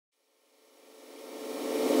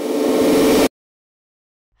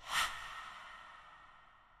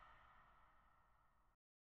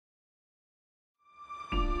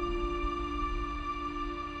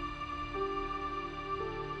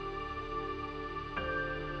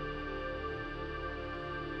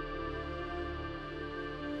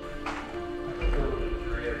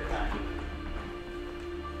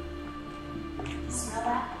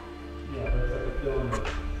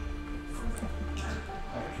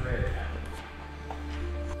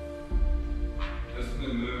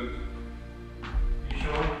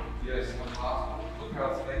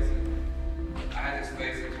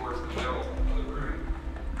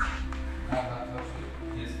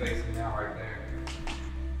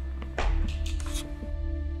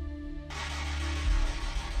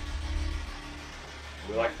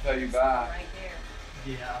We'd like to tell you bye. Right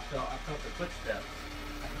there. Yeah, I felt the footsteps.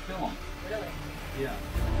 I can feel them. Really? Yeah.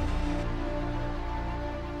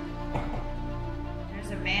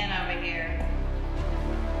 There's a man over here.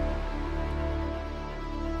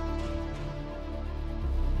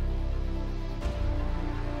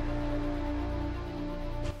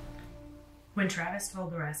 When Travis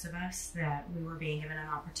told the rest of us that we were being given an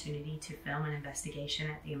opportunity to film an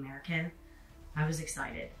investigation at the American, I was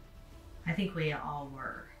excited. I think we all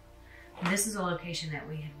were. This is a location that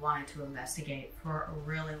we had wanted to investigate for a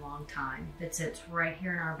really long time that sits right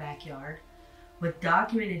here in our backyard with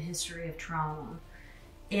documented history of trauma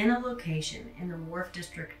in a location in the Wharf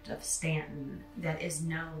District of Staunton that is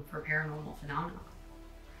known for paranormal phenomena.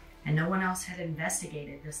 And no one else had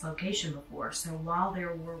investigated this location before, so while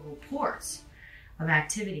there were reports of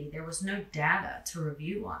activity, there was no data to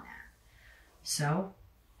review on that. So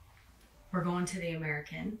we're going to the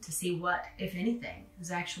American to see what, if anything,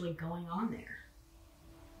 is actually going on there.